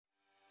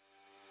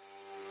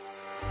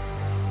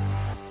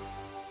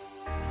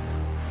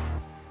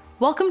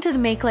Welcome to the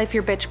Make Life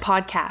Your Bitch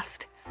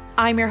podcast.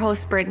 I'm your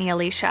host, Brittany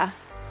Alicia.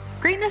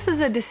 Greatness is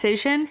a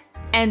decision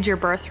and your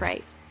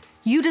birthright.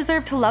 You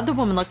deserve to love the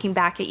woman looking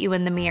back at you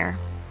in the mirror.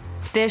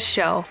 This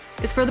show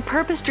is for the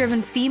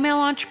purpose-driven female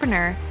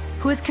entrepreneur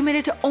who is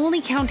committed to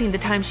only counting the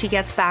time she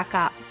gets back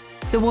up.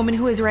 The woman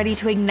who is ready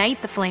to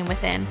ignite the flame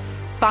within,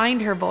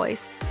 find her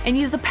voice, and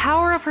use the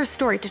power of her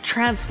story to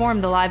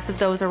transform the lives of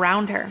those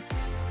around her.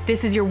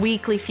 This is your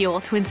weekly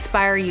fuel to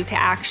inspire you to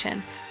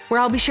action, where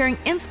I'll be sharing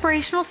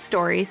inspirational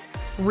stories,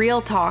 real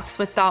talks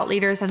with thought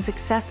leaders and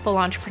successful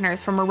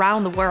entrepreneurs from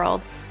around the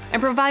world, and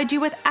provide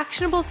you with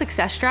actionable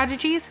success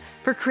strategies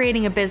for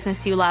creating a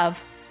business you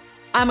love.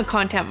 I'm a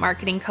content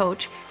marketing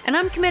coach, and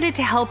I'm committed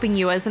to helping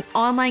you as an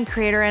online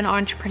creator and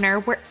entrepreneur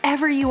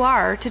wherever you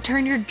are to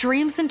turn your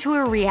dreams into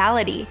a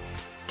reality,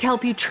 to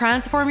help you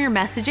transform your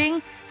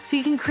messaging so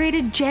you can create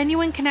a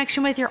genuine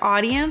connection with your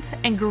audience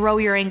and grow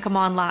your income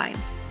online.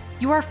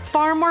 You are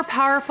far more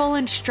powerful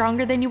and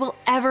stronger than you will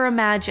ever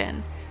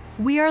imagine.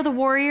 We are the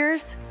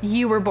warriors.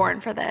 You were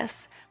born for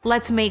this.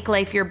 Let's make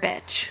life your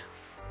bitch.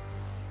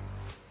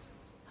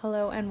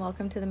 Hello and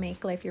welcome to the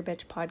Make Life Your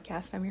Bitch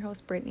podcast. I'm your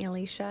host, Brittany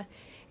Alicia,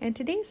 and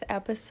today's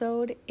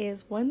episode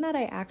is one that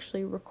I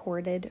actually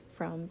recorded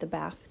from the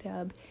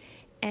bathtub,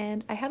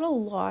 and I had a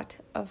lot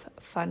of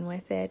fun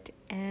with it,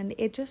 and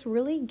it just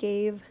really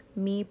gave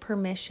me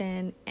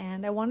permission,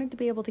 and I wanted to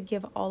be able to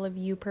give all of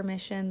you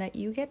permission that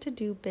you get to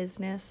do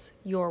business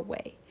your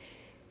way.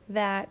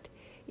 That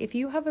if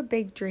you have a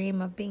big dream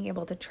of being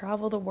able to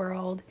travel the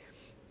world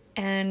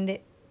and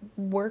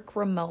work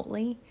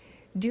remotely,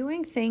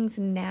 doing things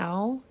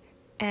now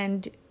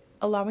and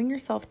allowing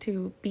yourself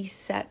to be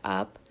set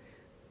up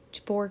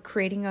for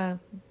creating a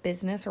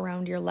business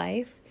around your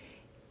life,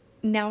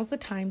 now's the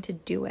time to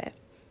do it.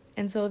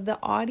 And so the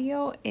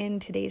audio in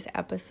today's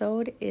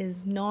episode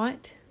is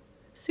not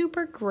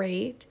super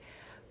great,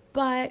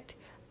 but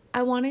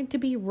I want it to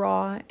be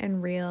raw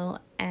and real.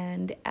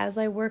 And as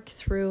I work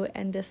through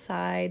and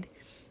decide,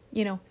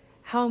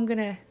 how I'm going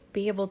to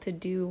be able to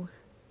do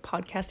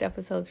podcast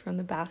episodes from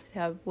the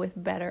bathtub with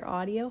better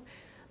audio,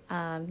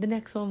 the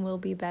next one will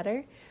be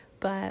better.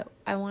 But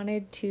I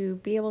wanted to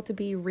be able to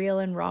be real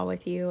and raw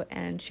with you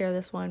and share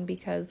this one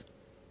because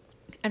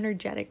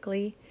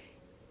energetically,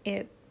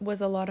 it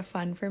was a lot of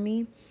fun for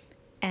me.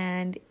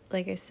 And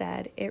like I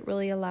said, it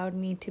really allowed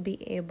me to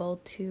be able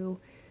to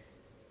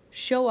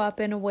show up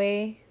in a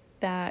way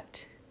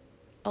that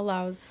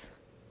allows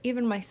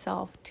even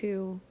myself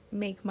to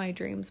make my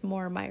dreams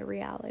more my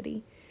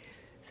reality.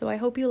 So I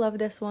hope you love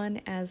this one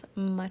as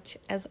much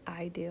as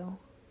I do.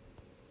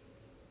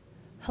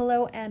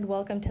 Hello and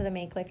welcome to the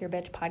Make Life Your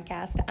Bitch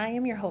podcast. I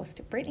am your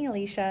host, Brittany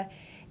Alicia,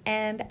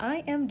 and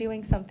I am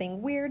doing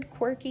something weird,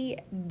 quirky,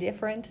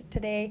 different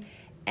today.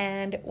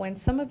 And when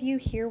some of you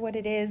hear what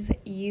it is,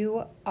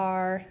 you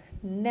are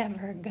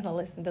never going to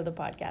listen to the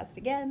podcast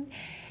again.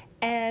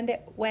 And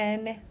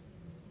when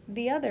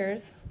the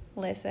others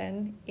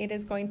listen, it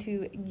is going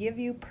to give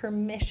you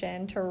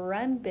permission to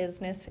run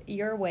business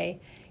your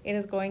way. It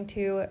is going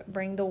to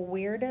bring the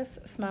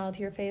weirdest smile to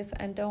your face.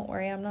 And don't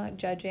worry, I'm not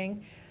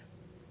judging.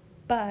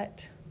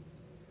 But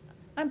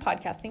I'm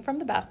podcasting from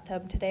the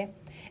bathtub today.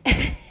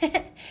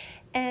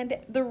 And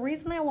the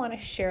reason I want to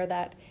share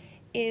that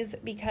is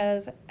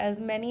because, as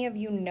many of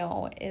you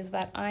know, is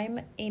that I'm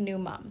a new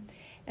mom.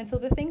 And so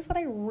the things that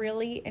I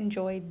really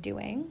enjoyed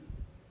doing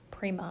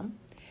pre-mom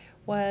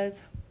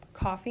was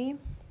coffee,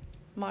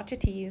 matcha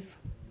teas,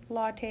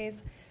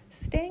 lattes,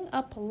 staying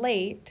up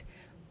late,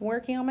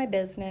 working on my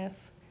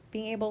business,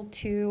 being able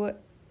to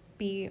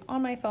be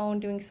on my phone,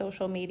 doing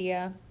social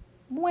media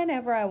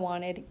whenever I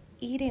wanted,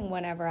 eating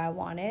whenever I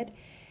wanted,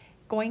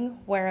 going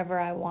wherever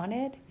I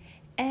wanted,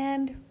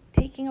 and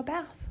taking a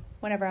bath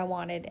whenever I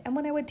wanted. And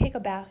when I would take a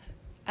bath,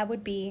 I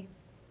would be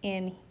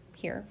in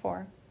here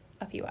for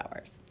a few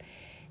hours.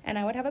 And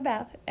I would have a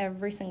bath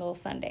every single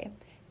Sunday.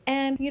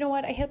 And you know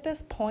what? I hit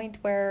this point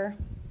where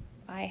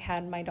I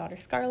had my daughter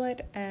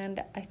Scarlett,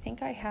 and I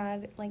think I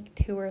had like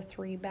 2 or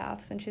 3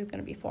 baths, and she's going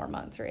to be 4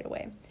 months right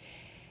away.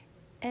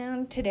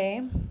 And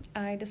today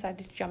I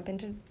decided to jump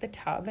into the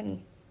tub,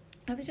 and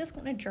I was just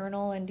going to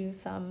journal and do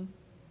some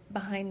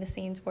behind the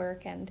scenes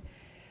work and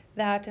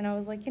that. And I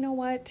was like, you know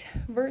what,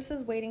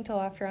 versus waiting till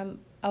after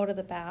I'm out of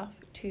the bath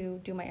to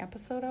do my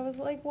episode, I was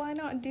like, why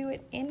not do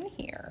it in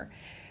here?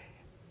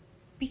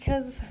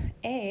 Because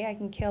A, I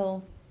can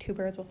kill 2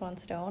 birds with 1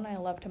 stone. I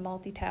love to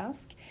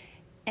multitask.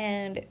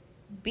 And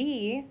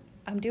B,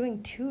 I'm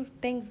doing 2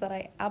 things that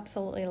I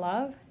absolutely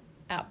love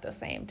at the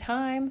same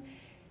time,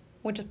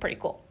 which is pretty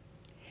cool.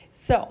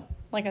 So,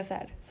 like I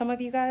said, some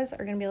of you guys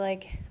are going to be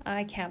like,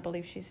 I can't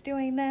believe she's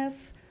doing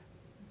this.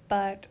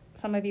 But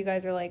some of you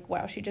guys are like,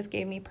 wow, she just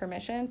gave me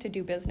permission to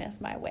do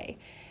business my way.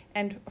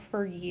 And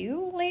for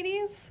you,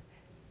 ladies,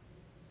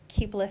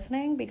 keep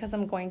listening, because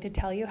I'm going to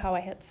tell you how I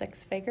hit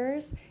 6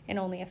 figures in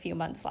only a few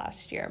months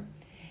last year.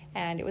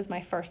 And it was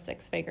my first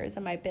 6 figures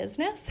in my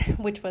business,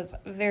 which was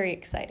very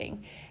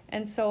exciting.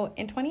 And so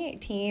in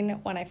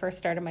 2018, when I first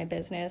started my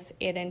business,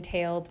 it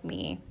entailed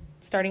me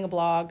starting a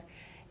blog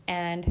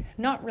and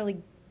not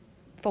really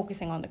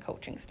focusing on the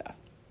coaching stuff.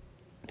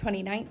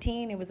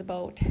 2019, it was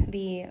about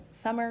the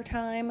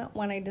summertime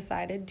when I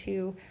decided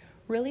to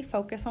really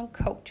focus on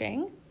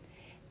coaching.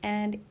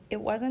 And it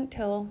wasn't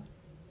till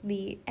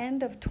the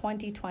end of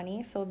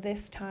 2020, so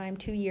this time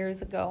 2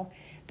 years ago,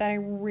 that I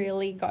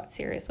really got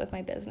serious with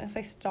my business.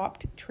 I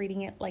stopped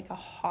treating it like a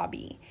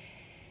hobby.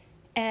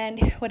 And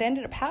what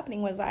ended up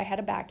happening was I had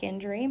a back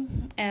injury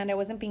and I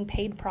wasn't being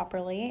paid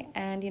properly.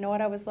 And you know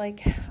what? I was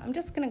like, I'm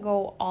just going to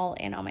go all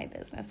in on my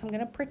business. I'm going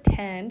to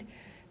pretend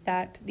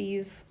that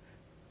these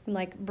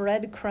like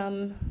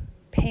breadcrumb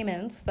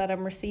payments that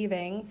I'm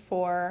receiving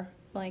for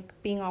like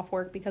being off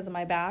work because of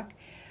my back,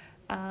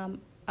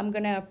 I'm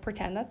going to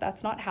pretend that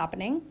that's not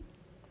happening,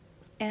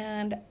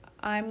 and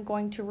I'm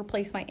going to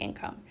replace my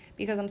income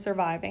because I'm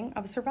surviving,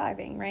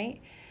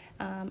 right,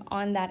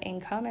 on that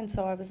income. And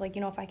so I was like,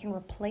 if I can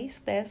replace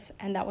this,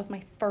 and that was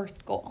my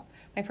first goal.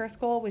 My first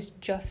goal was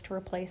just to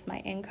replace my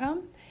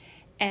income,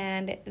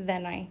 and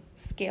then I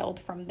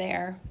scaled from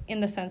there in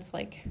the sense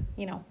like,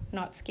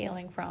 not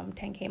scaling from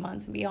 10K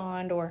months and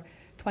beyond or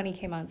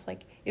 20K months.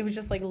 Like it was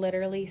just like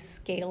literally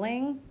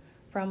scaling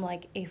from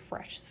like a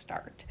fresh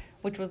start,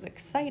 which was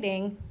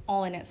exciting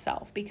all in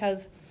itself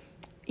because,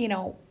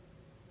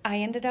 I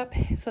ended up,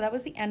 so that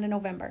was the end of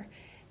November.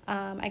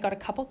 I got a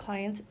couple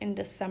clients in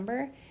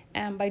December,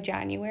 and by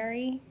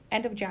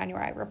end of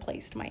January, I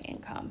replaced my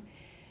income,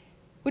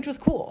 which was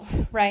cool,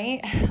 right?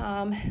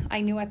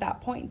 I knew at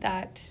that point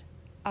that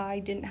I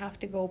didn't have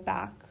to go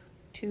back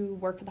to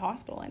work at the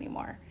hospital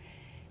anymore,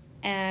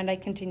 and I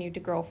continued to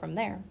grow from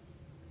there.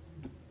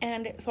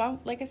 And so,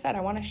 like I said,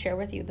 I want to share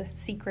with you the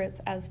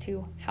secrets as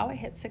to how I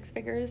hit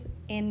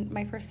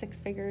my first six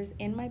figures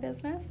in my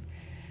business,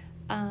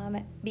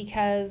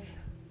 because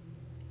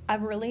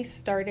I've really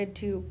started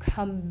to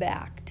come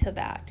back to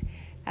that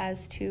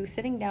as to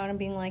sitting down and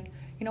being like,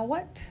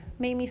 what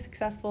made me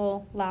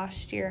successful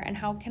last year and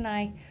how can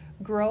I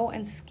grow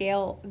and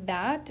scale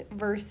that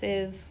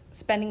versus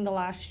spending the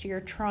last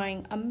year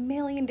trying a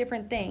million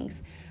different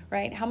things,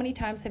 right? How many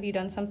times have you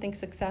done something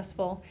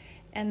successful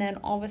and then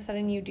all of a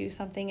sudden you do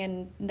something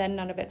and then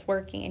none of it's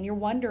working and you're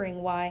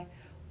wondering why?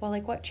 Well,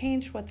 like what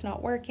changed? What's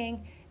not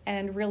working?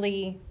 And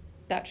really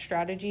that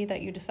strategy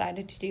that you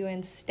decided to do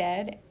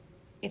instead,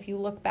 if you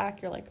look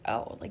back, you're like,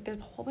 oh, like there's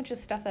a whole bunch of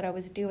stuff that I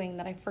was doing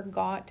that I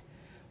forgot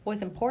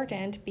was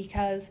important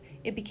because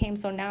it became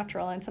so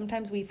natural. And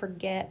sometimes we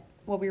forget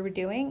what we were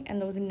doing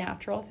and those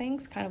natural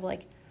things kind of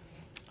like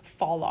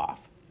fall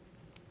off.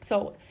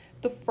 So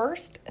the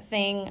first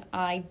thing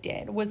I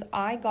did was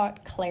I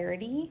got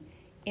clarity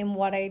in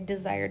what I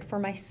desired for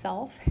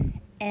myself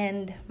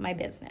and my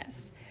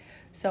business.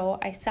 So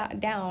I sat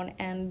down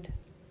and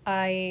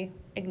I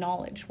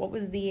acknowledged what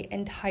was the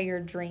entire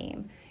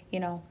dream,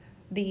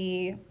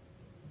 the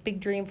big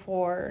dream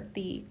for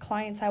the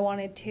clients I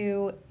wanted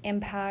to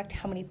impact,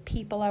 how many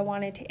people I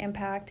wanted to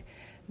impact,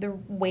 the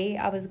way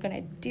I was going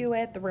to do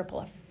it, the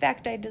ripple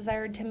effect I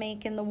desired to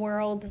make in the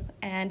world.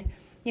 And,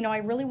 I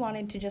really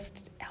wanted to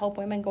just help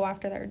women go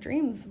after their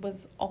dreams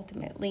was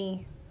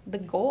ultimately the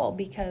goal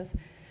because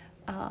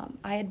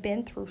I had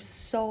been through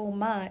so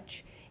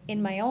much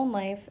in my own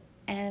life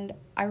and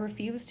I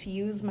refused to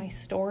use my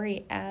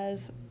story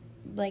as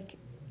like,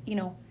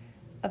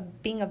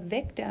 of being a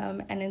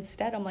victim. And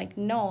instead I'm like,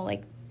 no,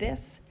 like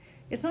this,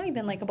 it's not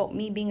even like about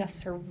me being a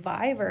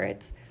survivor.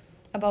 It's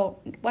about,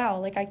 wow,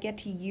 like I get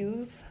to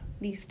use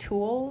these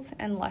tools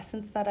and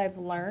lessons that I've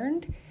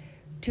learned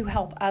to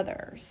help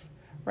others,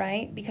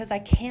 right? Because I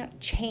can't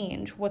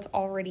change what's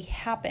already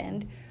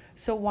happened.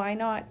 So why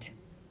not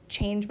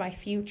change my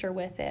future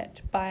with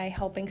it by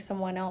helping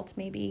someone else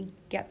maybe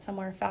get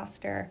somewhere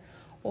faster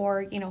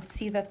or,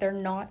 see that they're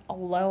not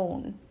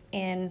alone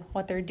in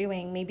what they're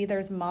doing. Maybe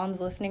there's moms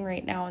listening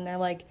right now and they're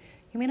like,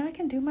 you mean I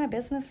can do my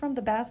business from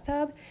the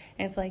bathtub?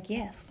 And it's like,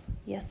 yes,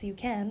 you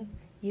can.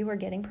 You are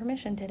getting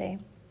permission today.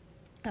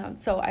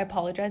 So I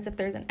apologize if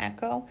there's an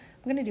echo.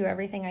 I'm going to do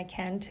everything I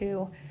can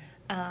to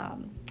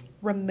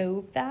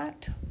remove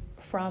that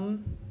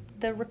from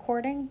the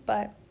recording,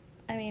 but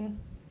I mean,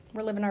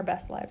 we're living our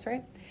best lives,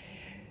 right?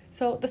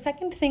 So the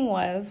second thing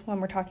was, when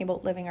we're talking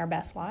about living our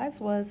best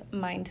lives, was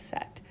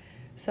mindset.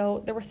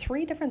 So there were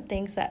 3 different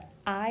things that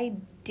I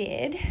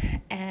did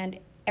and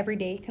every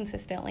day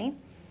consistently.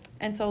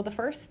 And so the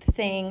first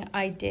thing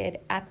I did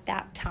at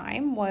that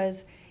time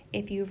was,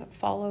 if you've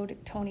followed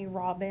Tony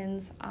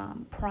Robbins'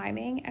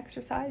 priming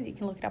exercise, you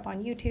can look it up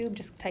on YouTube.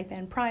 Just type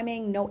in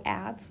priming, no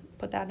ads,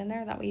 put that in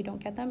there. That way you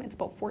don't get them. It's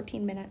about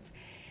 14 minutes.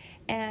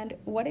 And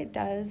what it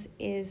does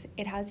is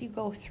it has you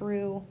go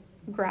through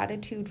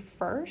gratitude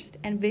first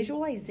and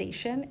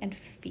visualization and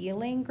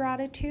feeling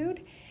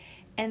gratitude,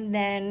 and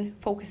then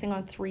focusing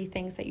on 3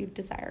 things that you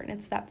desire. And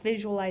it's that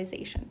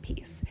visualization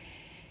piece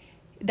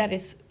that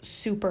is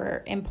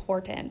super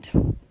important.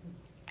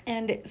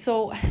 And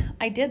so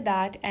I did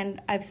that,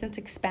 and I've since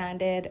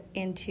expanded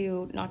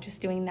into not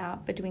just doing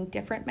that, but doing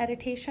different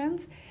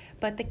meditations.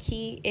 But the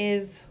key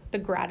is the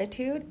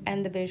gratitude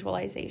and the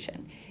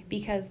visualization,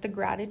 because the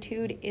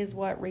gratitude is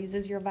what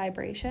raises your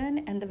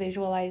vibration and the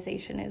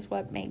visualization is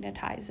what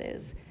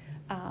magnetizes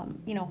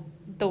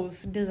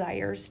those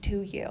desires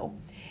to you.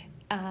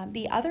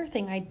 The other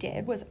thing I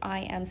did was I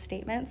am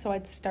statement. So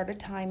I'd start a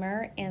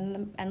timer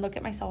and look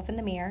at myself in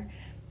the mirror,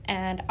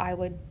 and I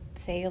would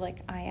say, like,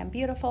 I am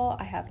beautiful,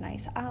 I have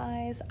nice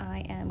eyes,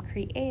 I am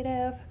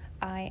creative,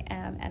 I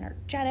am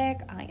energetic,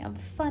 I am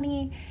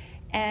funny.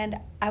 And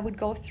I would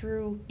go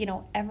through,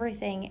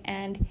 everything.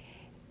 And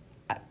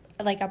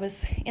I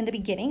was in the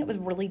beginning, it was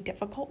really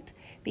difficult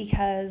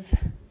because,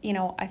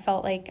 I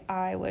felt like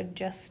I was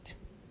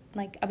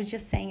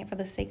just saying it for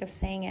the sake of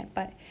saying it.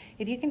 But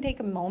if you can take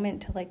a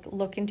moment to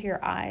look into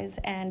your eyes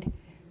and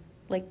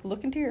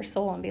look into your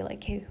soul and be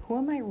like, hey, who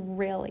am I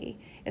really?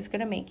 It's going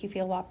to make you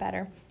feel a lot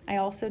better. I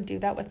also do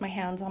that with my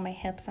hands on my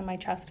hips and my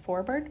chest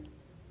forward.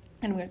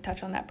 And I'm going to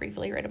touch on that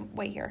briefly right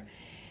away here.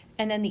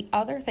 And then the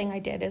other thing I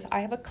did is I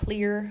have a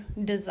clear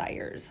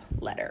desires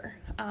letter.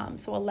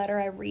 So a letter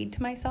I read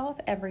to myself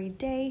every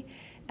day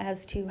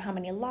as to how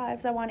many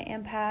lives I want to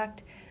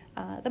impact,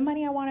 the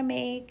money I want to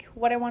make,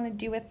 what I want to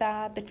do with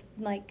that,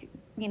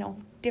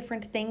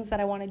 different things that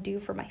I want to do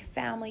for my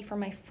family, for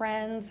my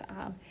friends,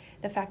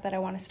 the fact that I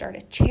want to start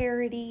a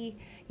charity,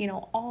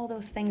 all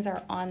those things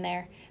are on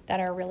there that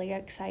are really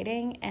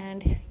exciting.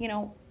 And,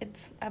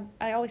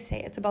 I always say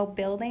it's about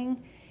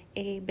building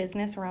a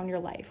business around your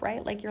life,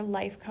 right? Like, your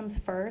life comes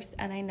first.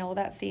 And I know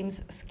that seems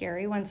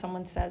scary when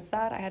someone says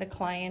that. I had a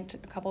client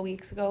a couple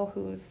weeks ago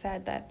who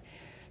said that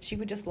she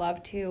would just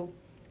love to,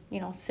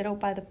 sit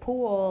out by the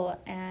pool.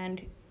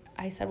 And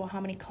I said, well, how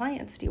many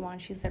clients do you want?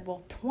 She said,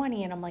 well,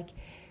 20. And I'm like,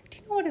 do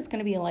you know what it's going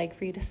to be like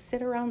for you to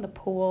sit around the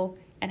pool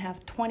and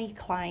have 20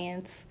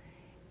 clients?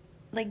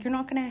 Like, you're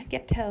not going to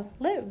get to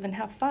live and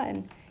have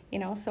fun,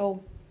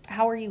 so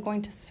how are you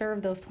going to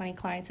serve those 20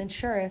 clients? And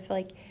sure, if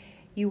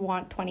you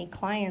want 20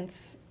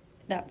 clients,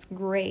 that's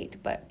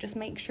great, but just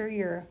make sure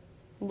you're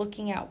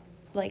looking at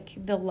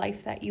the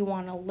life that you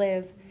want to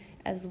live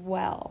as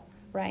well,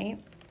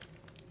 right?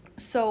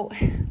 So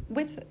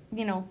with,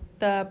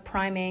 the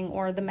priming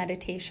or the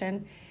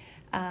meditation,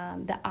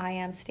 the I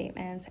am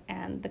statements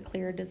and the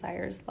clear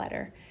desires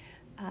letter,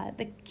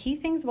 the key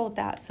things about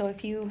that. So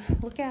if you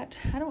look at,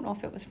 I don't know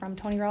if it was from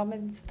Tony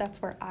Robbins,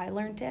 that's where I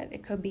learned it.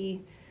 It could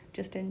be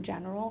just in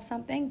general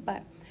something,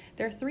 but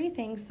there are 3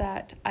 things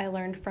that I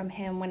learned from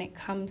him when it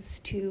comes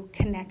to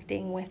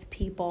connecting with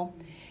people.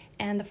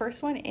 And the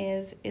first one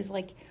is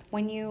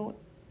when you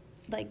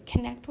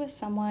connect with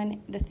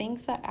someone, the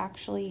things that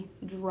actually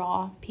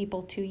draw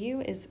people to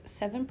you is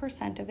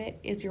 7% of it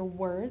is your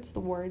words, the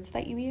words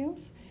that you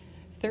use.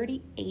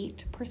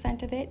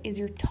 38% of it is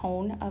your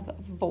tone of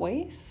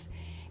voice.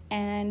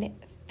 And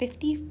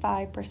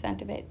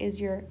 55% of it is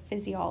your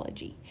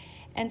physiology.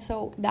 And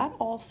so that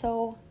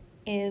also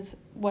is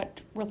what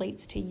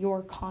relates to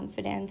your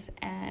confidence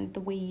and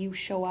the way you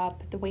show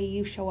up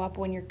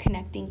when you're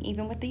connecting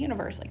even with the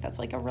universe. That's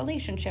like a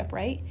relationship,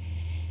 right?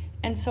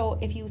 And so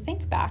if you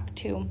think back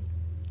to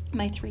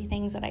my 3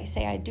 things that I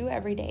say I do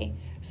every day,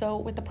 so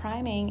with the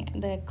priming,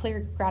 the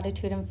clear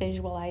gratitude and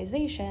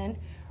visualization,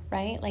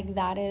 right?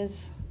 That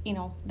is,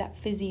 that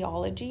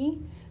physiology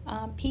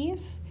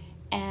piece,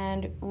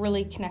 and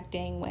really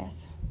connecting with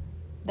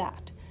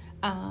that.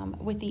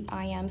 With the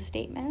I am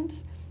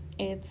statements,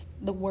 it's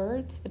the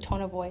words, the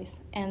tone of voice,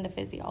 and the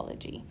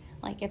physiology.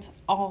 It's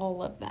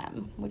all of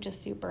them, which is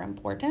super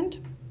important.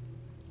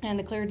 And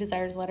the clear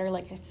desires letter,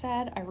 like I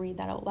said, I read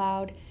that out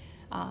loud.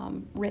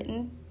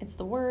 Written, it's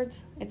the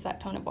words, it's that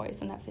tone of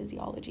voice, and that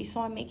physiology.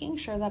 So I'm making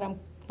sure that I'm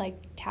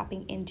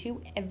tapping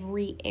into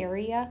every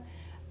area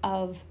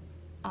of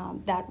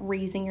that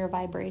raising your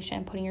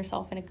vibration, putting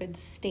yourself in a good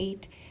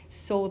state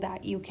so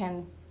that you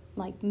can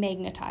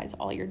magnetize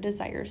all your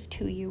desires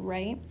to you,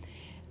 right?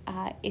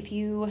 If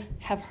you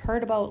have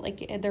heard about,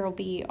 there will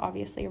be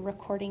obviously a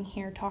recording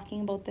here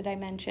talking about the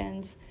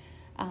dimensions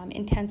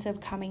intensive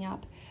coming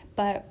up,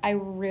 but I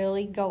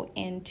really go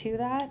into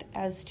that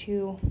as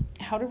to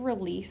how to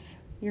release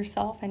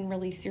yourself and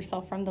release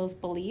yourself from those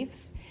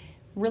beliefs,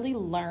 really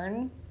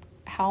learn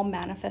how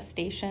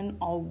manifestation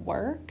all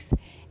works,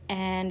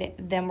 and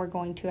then we're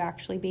going to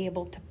actually be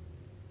able to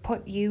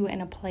put you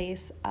in a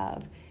place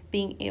of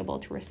being able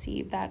to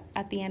receive that.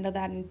 At the end of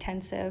that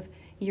intensive,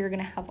 you're going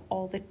to have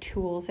all the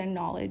tools and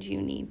knowledge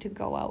you need to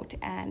go out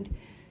and,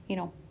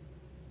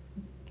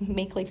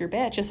 make life your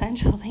bitch,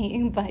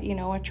 essentially, but,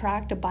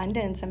 attract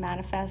abundance and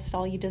manifest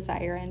all you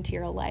desire into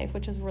your life,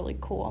 which is really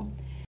cool.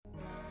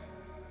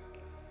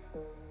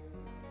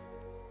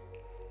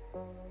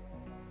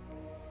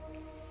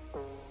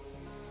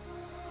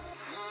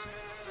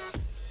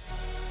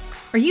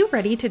 Are you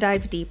ready to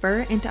dive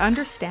deeper into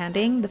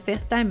understanding the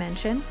 5th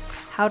dimension,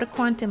 how to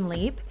quantum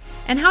leap,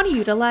 and how to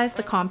utilize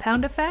the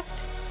compound effect?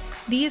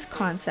 These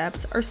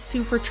concepts are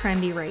super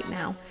trendy right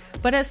now,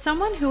 but as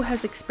someone who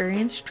has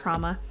experienced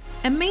trauma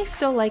and may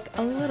still like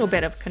a little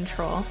bit of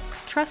control,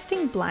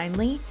 trusting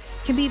blindly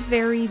can be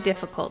very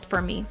difficult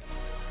for me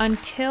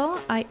until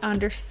I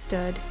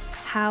understood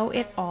how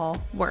it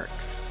all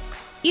works.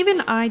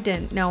 Even I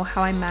didn't know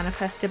how I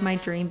manifested my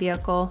dream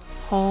vehicle,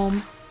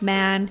 home,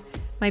 man,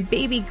 my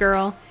baby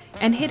girl,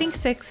 and hitting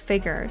 6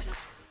 figures,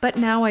 but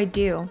now I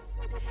do.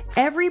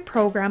 Every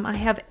program I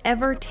have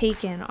ever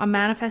taken on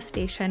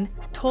manifestation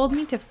told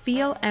me to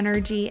feel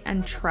energy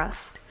and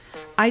trust.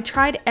 I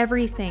tried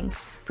everything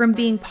from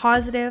being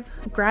positive,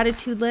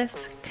 gratitude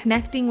lists,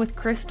 connecting with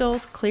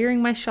crystals,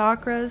 clearing my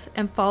chakras,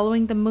 and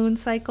following the moon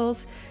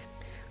cycles.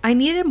 I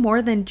needed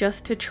more than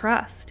just to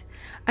trust.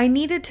 I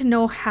needed to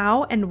know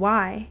how and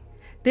why.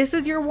 This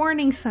is your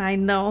warning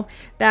sign, though,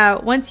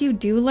 that once you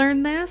do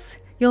learn this,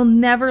 you'll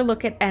never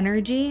look at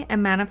energy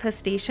and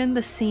manifestation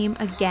the same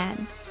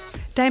again.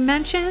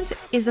 Dimensions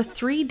is a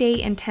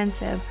 3-day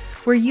intensive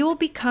where you will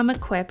become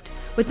equipped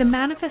with the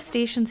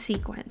manifestation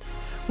sequence.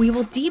 We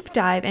will deep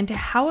dive into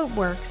how it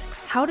works,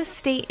 how to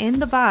stay in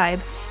the vibe,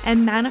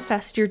 and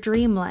manifest your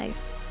dream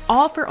life,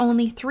 all for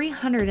only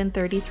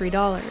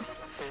 $333.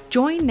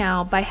 Join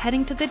now by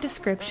heading to the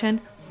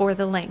description for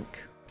the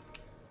link.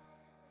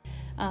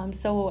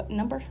 So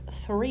number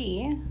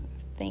 3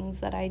 things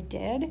that I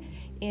did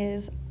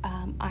is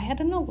I had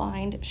an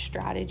aligned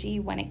strategy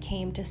when it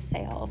came to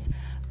sales.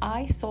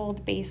 I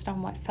sold based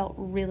on what felt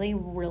really,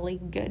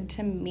 really good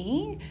to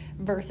me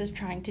versus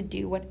trying to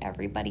do what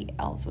everybody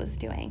else was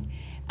doing.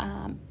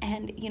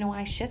 And,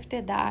 I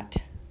shifted that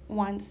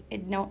once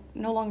it no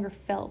longer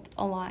felt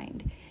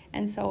aligned.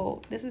 And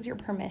so this is your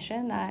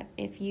permission that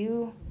if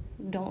you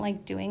don't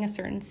like doing a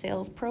certain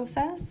sales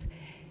process,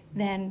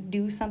 then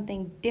do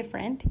something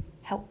different.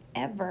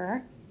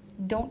 However,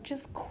 don't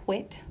just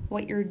quit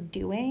what you're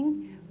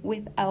doing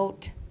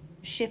without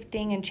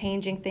shifting and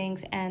changing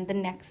things and the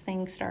next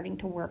thing starting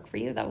to work for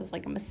you. That was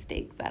like a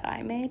mistake that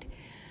I made.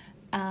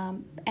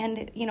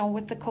 And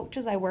with the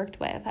coaches I worked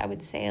with, I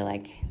would say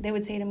they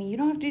would say to me, you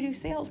don't have to do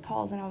sales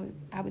calls. And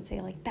I would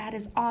say that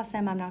is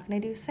awesome. I'm not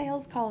going to do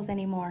sales calls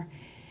anymore.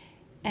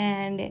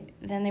 And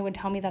then they would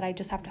tell me that I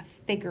just have to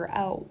figure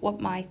out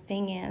what my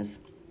thing is,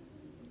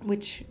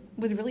 which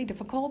was really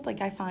difficult.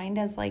 I find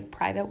as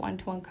private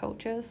one-to-one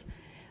coaches,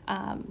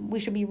 we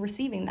should be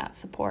receiving that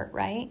support,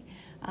 right?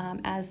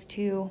 As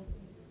to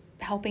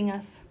helping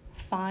us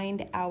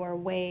find our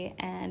way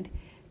and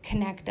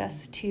connect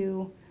us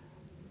to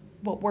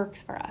what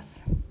works for us.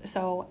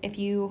 So if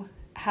you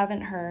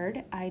haven't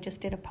heard, I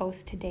just did a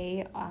post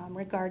today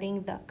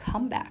regarding the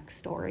comeback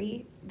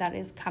story that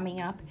is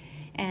coming up,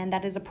 and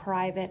that is a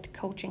private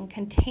coaching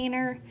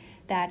container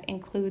that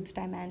includes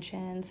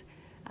dimensions,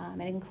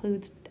 it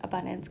includes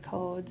abundance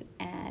codes,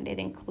 and it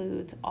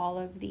includes all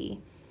of the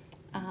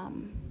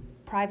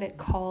private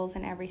calls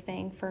and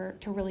everything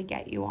to really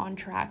get you on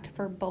track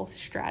for both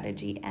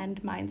strategy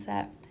and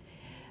mindset.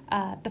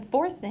 The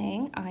 4th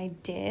thing I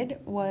did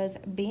was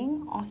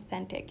being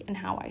authentic in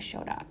how I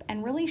showed up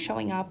and really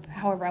showing up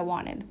however I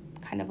wanted,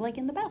 kind of like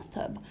in the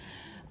bathtub,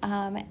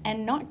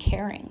 and not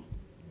caring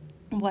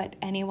what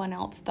anyone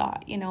else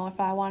thought. If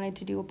I wanted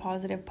to do a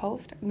positive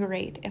post,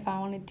 great. If I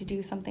wanted to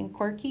do something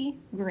quirky,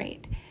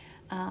 great.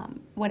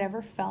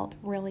 Whatever felt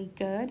really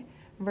good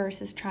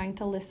versus trying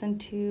to listen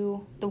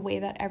to the way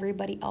that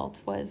everybody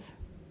else was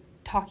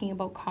talking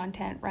about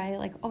content,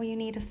 right? Oh, you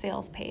need a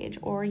sales page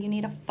or you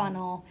need a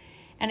funnel.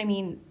 And I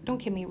mean, don't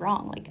get me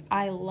wrong,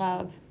 I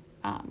love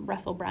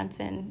Russell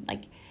Brunson,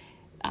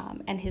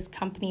 and his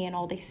company and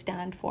all they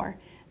stand for.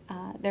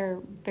 They're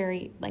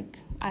very,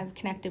 I've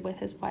connected with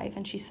his wife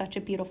and she's such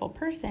a beautiful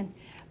person,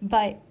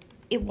 but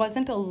it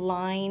wasn't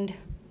aligned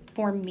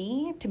for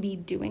me to be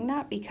doing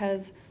that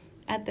because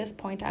at this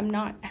point, I'm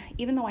not,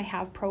 even though I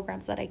have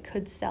programs that I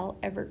could sell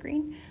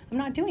evergreen, I'm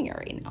not doing it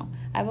right now.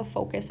 I have a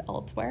focus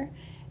elsewhere.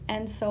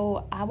 And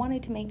so I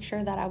wanted to make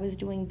sure that I was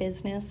doing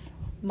business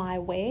my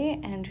way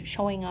and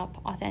showing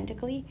up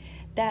authentically.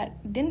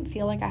 That didn't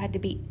feel like I had to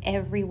be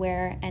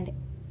everywhere and,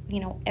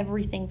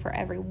 everything for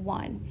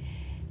everyone.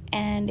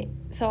 And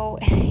so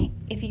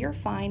if you're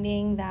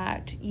finding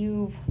that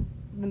you've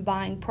been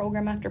buying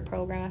program after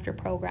program after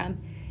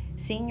program,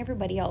 seeing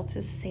everybody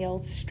else's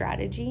sales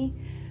strategy,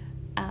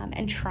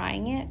 and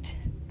trying it,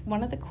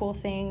 one of the cool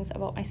things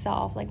about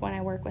myself, when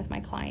I work with my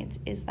clients,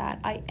 is that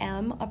I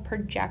am a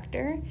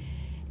projector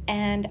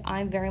and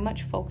I'm very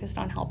much focused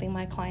on helping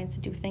my clients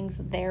do things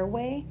their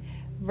way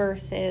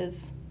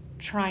versus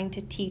trying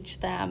to teach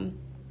them,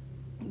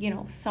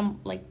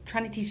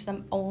 trying to teach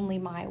them only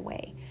my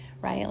way,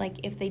 right?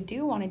 If they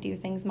do want to do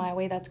things my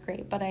way, that's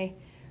great. But I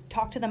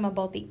talk to them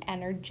about the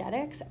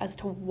energetics as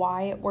to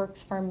why it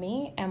works for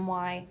me and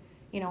why,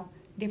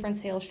 different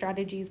sales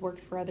strategies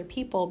works for other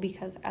people,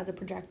 because as a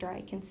projector,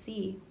 I can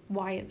see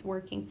why it's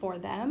working for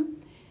them.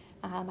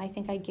 I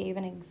think I gave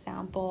an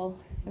example,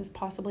 it was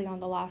possibly on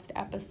the last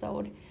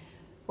episode,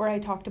 where I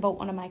talked about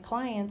one of my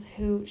clients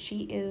who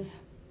she is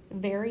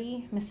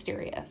very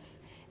mysterious.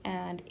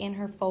 And in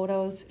her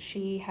photos,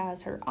 she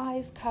has her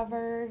eyes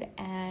covered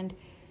and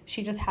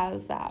she just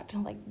has that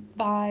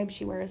vibe.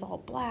 She wears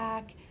all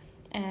black.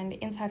 And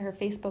inside her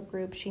Facebook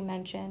group, she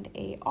mentioned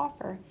a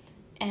offer.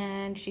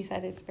 And she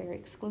said it's very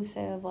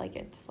exclusive,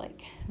 it's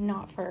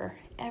not for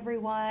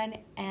everyone.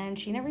 And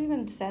she never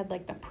even said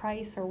the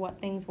price or what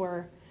things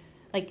were,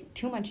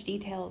 too much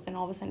details. And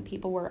all of a sudden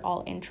people were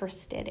all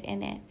interested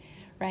in it,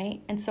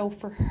 right? And so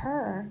for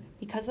her,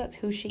 because that's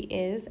who she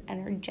is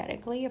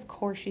energetically, of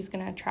course she's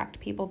going to attract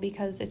people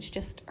because it's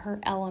just her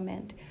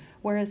element.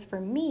 Whereas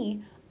for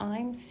me,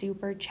 I'm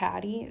super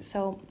chatty.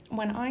 So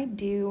when I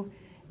do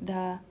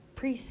the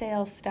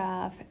pre-sale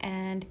stuff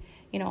and,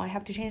 I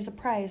have to change the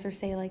price or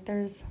say like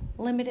there's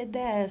limited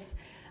this,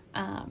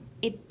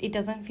 it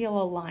doesn't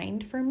feel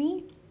aligned for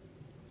me.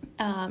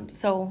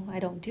 So I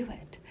don't do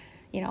it.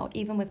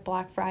 Even with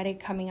Black Friday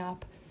coming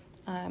up,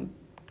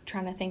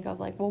 trying to think of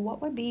like, well,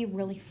 what would be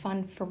really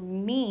fun for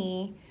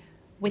me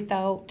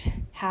without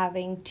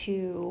having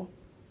to,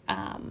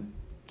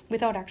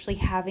 without actually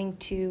having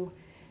to,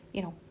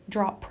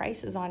 drop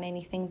prices on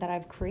anything that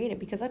I've created,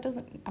 because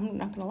I'm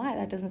not gonna lie,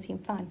 that doesn't seem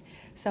fun.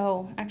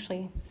 So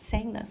actually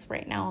saying this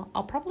right now,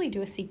 I'll probably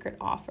do a secret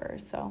offer.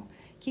 So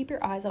keep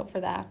your eyes out for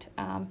that.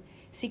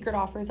 Secret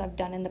offers I've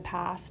done in the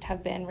past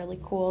have been really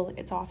cool.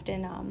 It's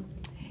often,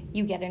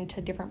 you get into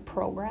different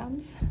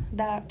programs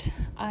that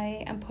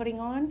I am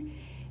putting on.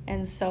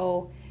 And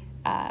so,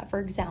 for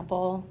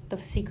example, the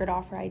secret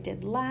offer I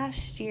did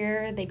last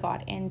year, they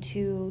got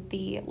into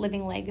the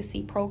Living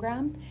Legacy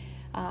program.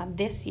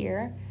 This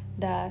year,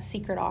 the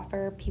secret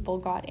offer, people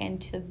got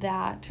into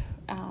that,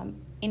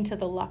 into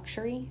the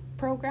luxury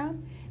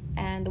program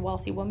and the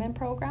Wealthy Woman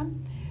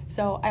program.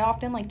 So I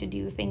often like to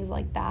do things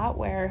like that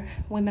where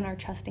women are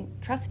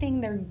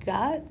trusting their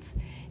guts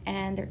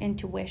and their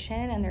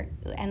intuition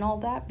and all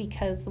that,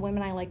 because the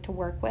women I like to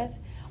work with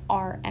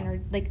are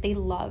they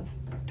love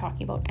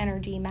talking about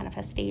energy,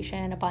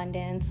 manifestation,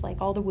 abundance, like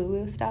all the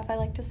woo-woo stuff I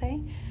like to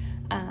say.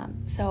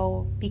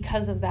 So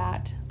because of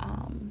that,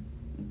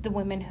 the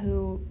women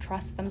who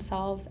trust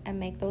themselves and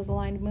make those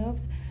aligned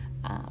moves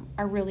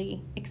are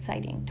really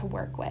exciting to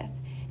work with.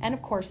 And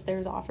of course,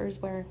 there's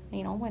offers where,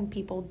 when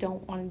people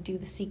don't want to do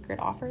the secret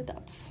offer,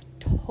 that's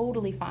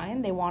totally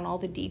fine. They want all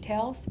the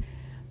details.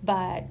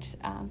 But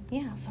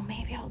so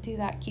maybe I'll do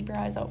that. Keep your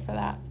eyes out for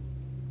that.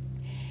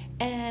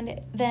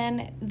 And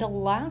then the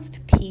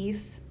last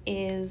piece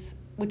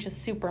which is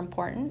super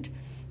important,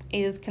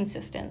 is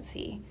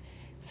consistency.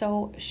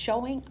 So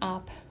showing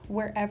up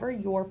wherever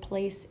your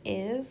place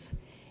is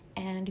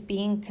and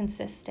being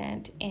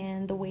consistent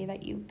in the way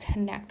that you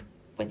connect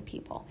with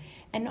people,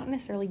 and not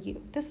necessarily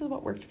you. This is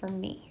what worked for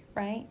me,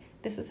 right?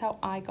 This is how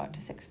I got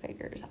to 6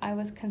 figures. I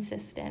was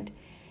consistent,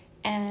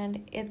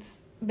 and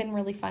it's been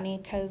really funny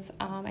because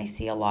I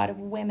see a lot of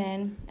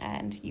women,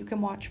 and you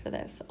can watch for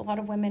this, a lot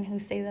of women who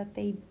say that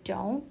they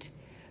don't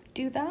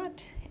do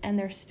that and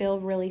they're still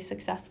really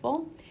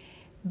successful,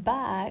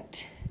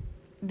 but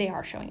they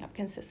are showing up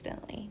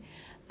consistently.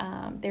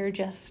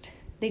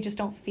 They just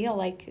don't feel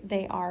like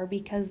they are,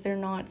 because they're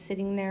not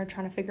sitting there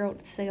trying to figure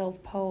out sales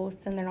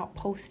posts, and they're not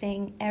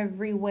posting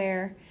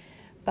everywhere.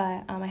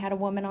 But I had a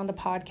woman on the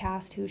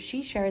podcast who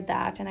she shared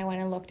that, and I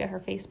went and looked at her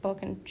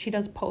Facebook, and she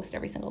does post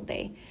every single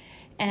day.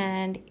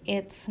 And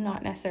it's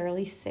not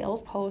necessarily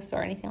sales posts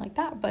or anything like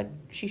that, but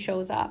she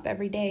shows up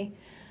every day.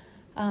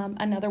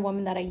 Another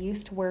woman that I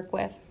used to work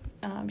with,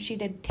 she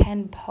did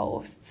 10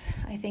 posts,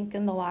 I think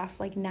in the last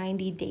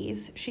 90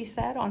 days, she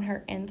said, on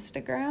her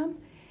Instagram.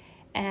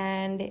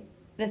 And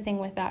the thing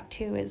with that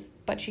too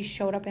but she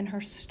showed up in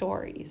her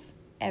stories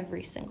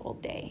every single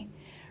day,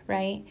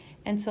 right?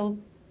 And so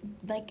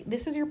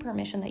this is your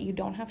permission that you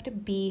don't have to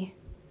be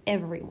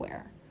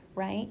everywhere,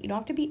 right? You don't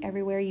have to be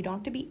everywhere. You don't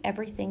have to be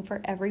everything for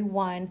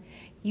everyone.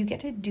 You get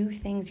to do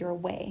things your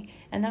way.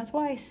 And that's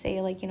why I say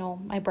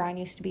my brand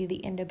used to be the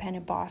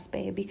Independent Boss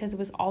Babe, because it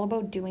was all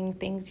about doing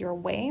things your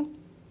way.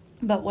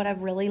 But what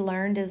I've really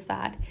learned is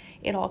that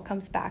it all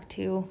comes back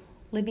to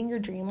living your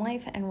dream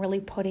life and really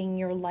putting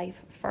your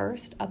life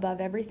first above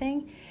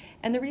everything.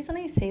 And the reason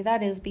I say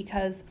that is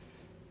because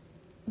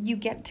you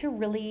get to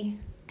really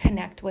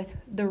connect with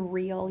the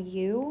real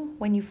you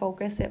when you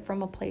focus it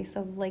from a place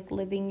of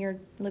living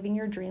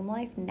your dream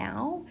life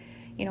now,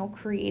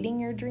 creating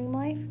your dream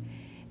life.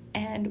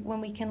 And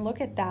when we can look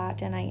at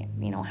that, and I,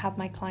 have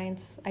my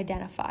clients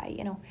identify,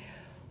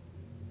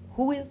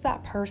 who is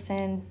that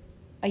person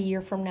a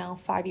year from now,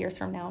 5 years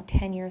from now,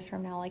 10 years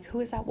from now? Who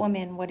is that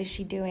woman? What is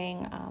she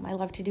doing? I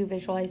love to do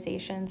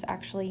visualizations.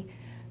 Actually,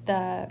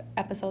 the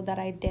episode that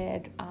I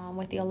did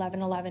with the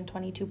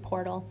 11-11-22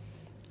 portal,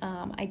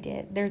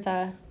 there's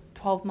a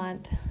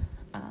 12-month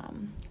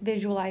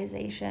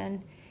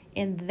visualization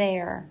in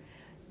there,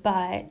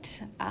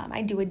 but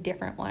I do a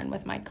different one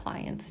with my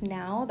clients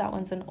now. That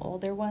one's an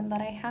older one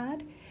that I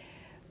had,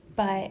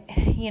 but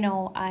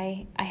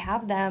I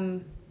have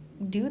them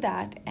do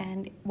that,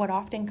 and what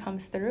often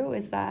comes through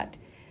is that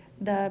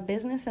the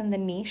business and the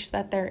niche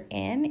that they're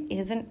in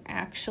isn't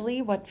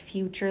actually what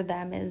future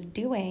them is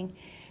doing.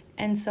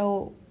 And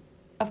so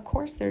of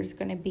course there's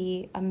going to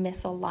be a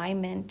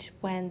misalignment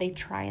when they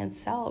try and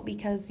sell,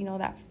 because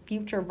that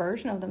future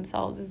version of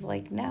themselves is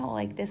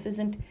no, this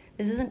isn't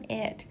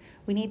it.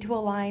 We need to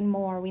align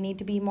more. We need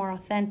to be more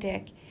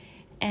authentic.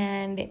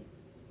 And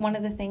one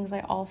of the things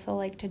I also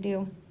like to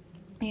do,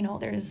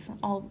 there's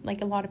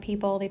a lot of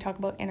people, they talk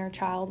about inner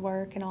child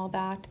work and all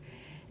that.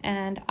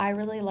 And I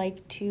really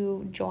like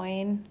to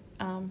join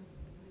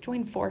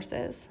join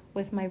forces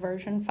with my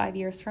version 5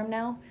 years from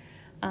now.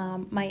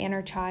 My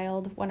inner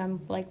child, when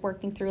I'm like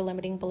working through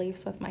limiting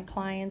beliefs with my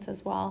clients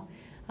as well,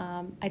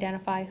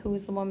 identify who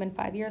is the woman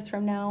 5 years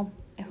from now,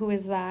 who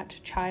is that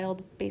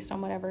child based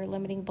on whatever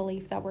limiting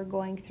belief that we're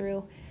going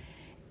through,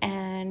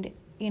 and,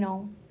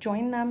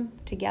 join them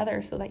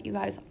together so that you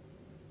guys,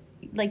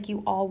 like,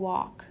 you all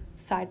walk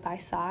side by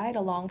side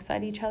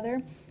alongside each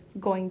other,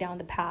 going down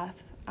the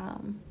path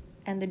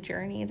and the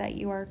journey that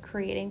you are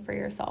creating for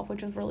yourself,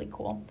 which is really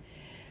cool.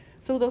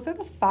 So those are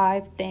the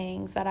 5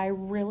 things that I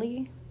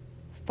really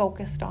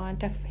focused on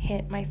to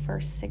hit my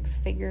first 6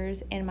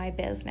 figures in my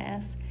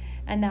business.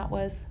 And that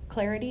was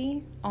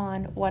clarity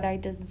on what I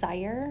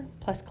desire,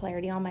 plus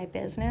clarity on my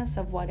business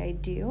of what I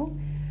do.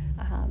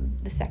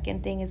 The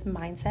second thing is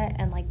mindset,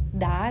 and like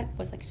that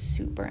was like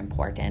super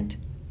important.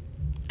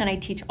 And I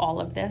teach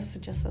all of this,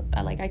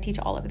 I teach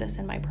all of this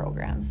in my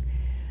programs.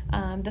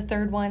 The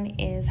third one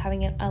is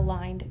having an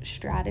aligned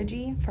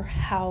strategy for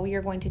how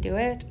you're going to do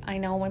it. I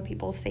know when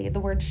people say the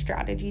word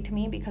strategy to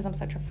me, because I'm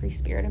such a free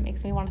spirit, it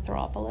makes me want to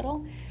throw up a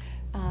little.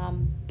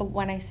 But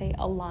when I say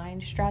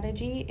aligned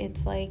strategy,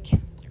 it's like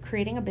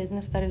creating a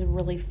business that is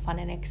really fun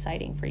and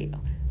exciting for you,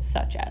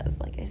 such as,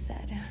 like I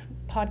said,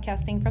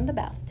 podcasting from the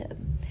bathtub.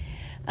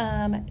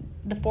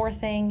 The fourth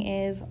thing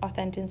is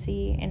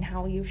authenticity in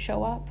how you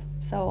show up.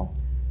 So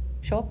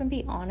show up and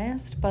be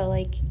honest, but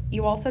like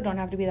you also don't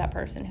have to be that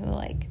person who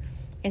like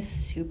is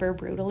super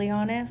brutally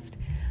honest.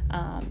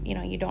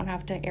 You don't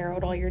have to air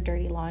out all your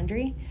dirty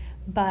laundry,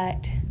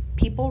 but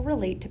people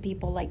relate to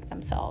people like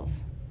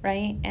themselves,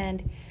 right?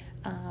 And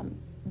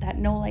that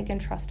know, like,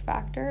 and trust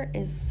factor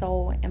is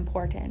so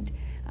important.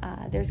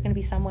 There's going to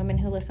be some women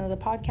who listen to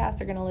the podcast,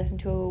 they're going to listen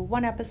to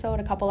one episode,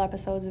 a couple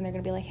episodes, and they're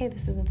going to be like, hey,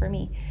 this isn't for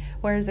me.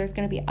 Whereas there's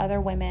going to be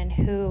other women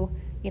who,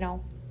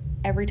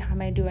 every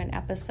time I do an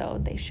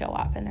episode, they show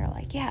up and they're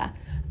like, yeah,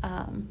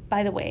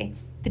 by the way,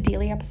 the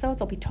daily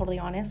episodes, I'll be totally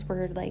honest,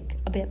 were like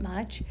a bit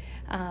much,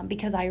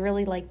 because I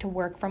really like to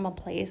work from a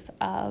place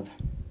of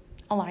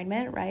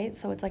alignment, right?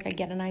 So it's like I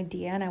get an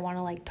idea and I want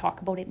to like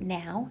talk about it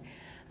now.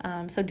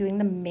 So doing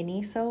the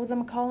mini-sodes,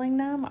 I'm calling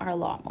them, are a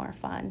lot more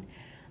fun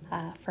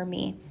for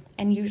me.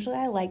 And usually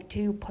I like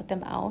to put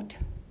them out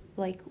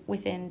like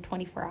within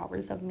 24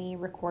 hours of me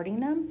recording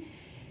them.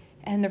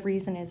 And the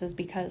reason is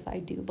because I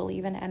do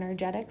believe in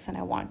energetics, and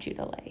I want you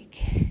to like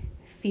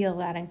feel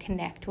that and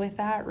connect with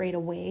that right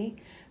away,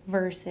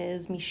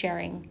 versus me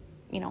sharing,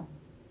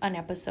 an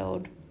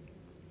episode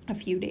a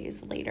few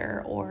days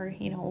later, or,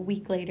 a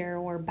week later,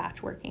 or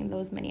batch working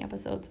those mini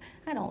episodes.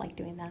 I don't like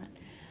doing that.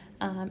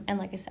 And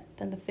like I said,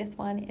 then the fifth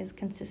one is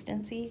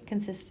consistency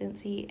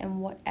in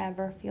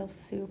whatever feels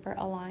super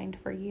aligned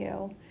for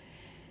you.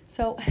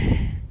 So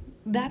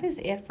that is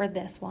it for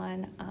this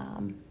one.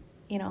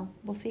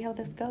 We'll see how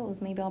this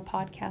goes. Maybe I'll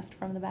podcast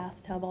from the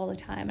bathtub all the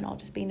time, and I'll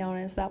just be known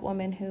as that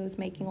woman who's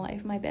making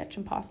life my bitch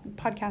and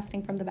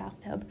podcasting from the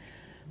bathtub.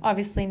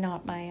 Obviously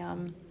not my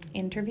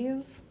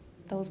interviews.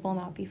 Those will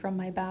not be from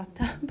my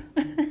bathtub.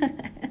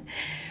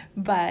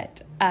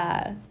 But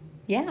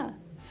yeah,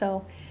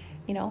 so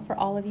for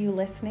all of you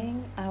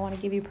listening, I want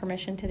to give you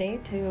permission today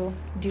to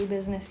do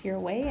business your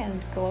way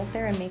and go out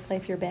there and make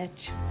life your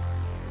bitch.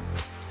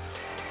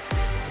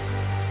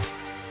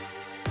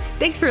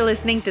 Thanks for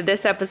listening to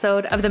this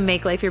episode of the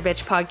Make Life Your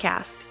Bitch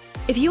podcast.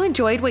 If you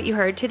enjoyed what you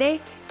heard today,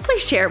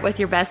 please share it with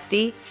your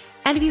bestie.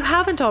 And if you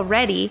haven't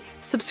already,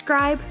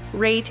 subscribe,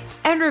 rate,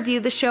 and review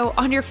the show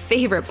on your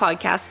favorite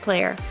podcast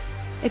player.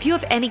 If you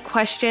have any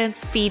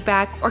questions,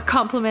 feedback, or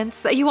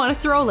compliments that you want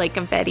to throw like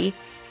confetti,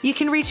 you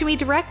can reach me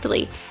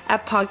directly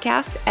at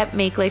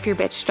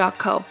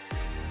podcast@makelifeyourbitch.co.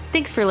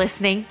 Thanks for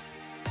listening.